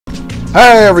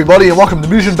Hey everybody, and welcome to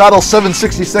Mugen Battle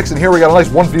 766, and here we got a nice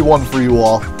 1v1 for you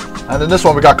all. And in this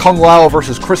one we got Kung Lao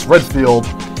versus Chris Redfield,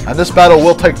 and this battle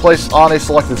will take place on a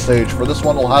selected stage. For this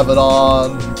one we'll have it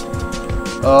on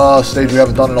stage we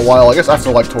haven't done in a while, I guess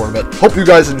Afterlife Tournament. Hope you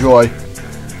guys enjoy.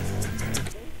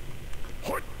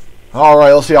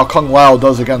 Alright, let's see how Kung Lao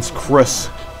does against Chris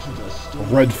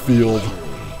Redfield.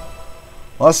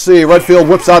 Let's see, Redfield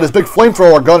whips out his big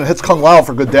flamethrower gun and hits Kung Lao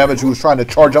for good damage, who was trying to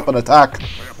charge up an attack.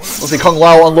 Let's see, Kung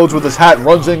Lao unloads with his hat,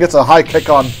 runs in, gets a high kick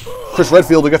on Chris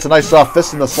Redfield, who gets a nice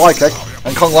fist and a sly kick.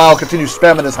 And Kung Lao continues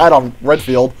spamming his hat on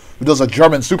Redfield, who does a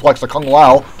German suplex to Kung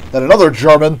Lao. Then another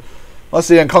German. Let's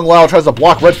see, and Kung Lao tries to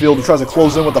block Redfield, who tries to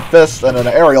close in with a fist and an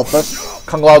aerial fist.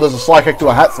 Kung Lao does a sly kick to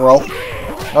a hat throw.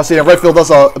 Let's see, and Redfield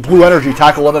does a blue energy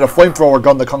tackle and then a flamethrower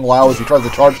gun to Kung Lao as he tries to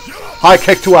charge. High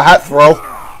kick to a hat throw.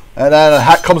 And then a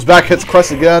hat comes back, hits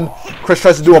Chris again. Chris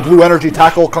tries to do a blue energy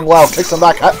tackle. Kung Lao kicks him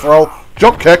back, hat throw,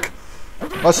 jump kick.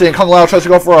 Let's see, and Kung Lao tries to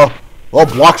go for a,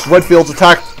 blocks Redfield's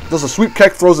attack, does a sweep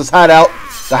kick, throws his hat out.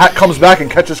 The hat comes back and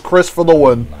catches Chris for the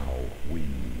win.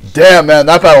 Damn, man,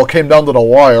 that battle came down to the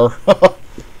wire.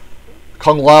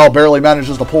 Kung Lao barely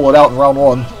manages to pull it out in round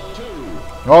one.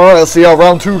 Alright, let's see how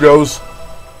round two goes.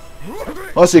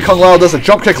 Let's see, Kung Lao does a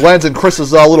jump kick, lands in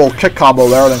Chris's little kick combo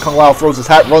there, and then Kung Lao throws his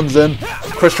hat, runs in.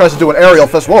 Chris tries to do an aerial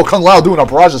fist. Whoa, Kung Lao doing a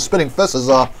barrage of spinning fists as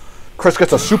Chris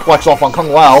gets a suplex off on Kung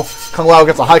Lao. Kung Lao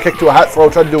gets a high kick to a hat throw,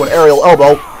 trying to do an aerial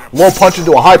elbow. Low punch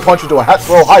into a high punch into a hat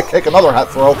throw, high kick, another hat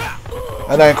throw.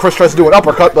 And then Chris tries to do an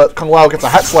uppercut, but Kung Lao gets a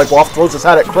hat swipe off, throws his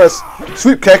hat at Chris.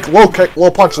 Sweep kick, low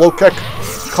punch, low kick.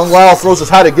 Kung Lao throws his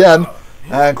hat again.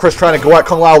 And Chris trying to go at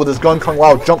Kung Lao with his gun. Kung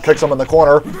Lao jump kicks him in the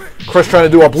corner. Chris trying to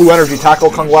do a blue energy tackle.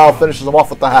 Kung Lao finishes him off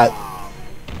with the hat.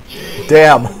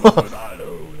 Damn.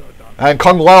 And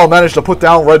Kung Lao managed to put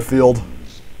down Redfield.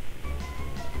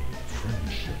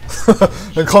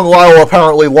 And Kung Lao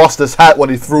apparently lost his hat when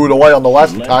he threw it away on the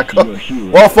last attack.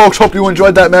 Well, folks, hope you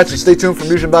enjoyed that match, and stay tuned for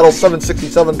Mugen Battle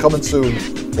 767 coming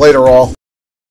soon. Later, all.